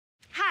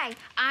Hi,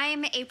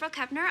 I'm April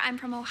Kepener. I'm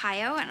from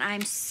Ohio, and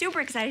I'm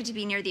super excited to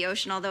be near the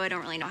ocean, although I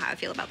don't really know how I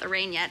feel about the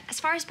rain yet. As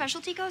far as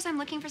specialty goes, I'm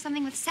looking for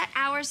something with set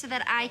hours so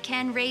that I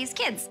can raise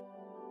kids.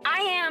 I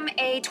am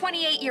a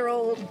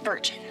 28-year-old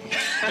virgin.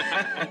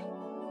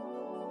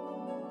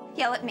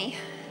 Yell at me.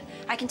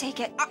 I can take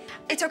it.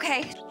 It's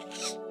okay.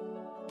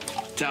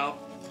 Ciao.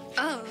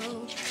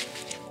 Oh.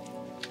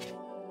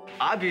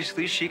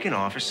 Obviously, she can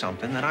offer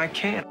something that I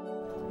can't.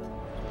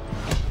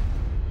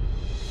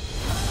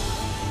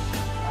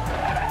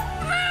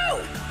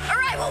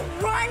 Will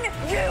run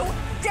you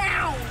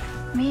down.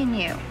 Me and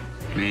you.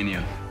 Me and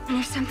you. And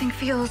if something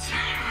feels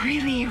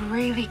really,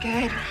 really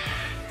good,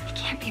 it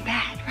can't be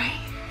bad, right?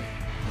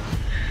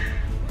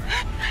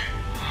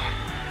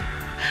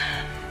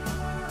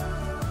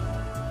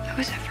 I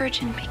was a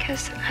virgin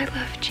because I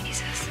love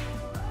Jesus.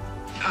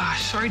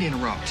 Sorry to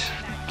interrupt.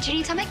 Did you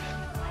need something?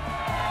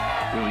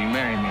 Will you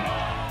marry me?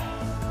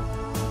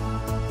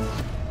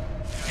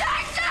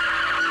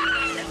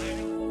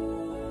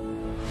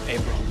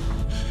 April.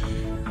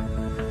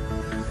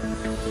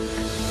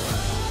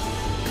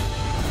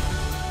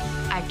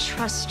 I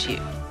trust you.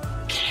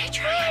 Can I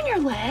try on your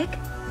leg?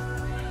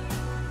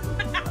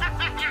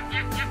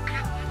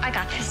 I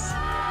got this.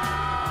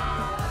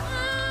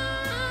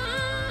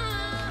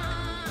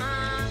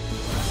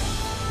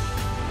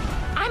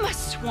 I'm a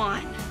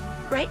swan,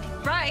 right?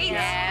 Right.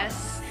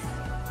 Yes.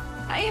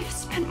 I have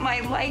spent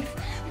my life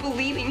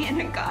believing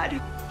in a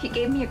God. He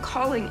gave me a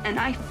calling, and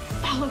I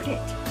followed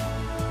it.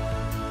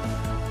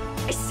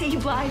 I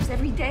save lives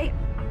every day.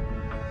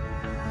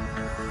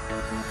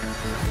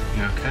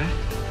 You okay?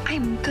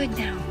 I'm good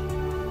now.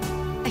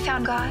 I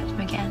found God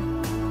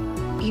again.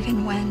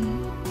 Even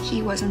when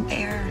he wasn't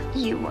there,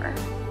 you were.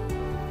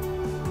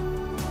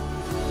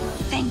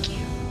 Thank you.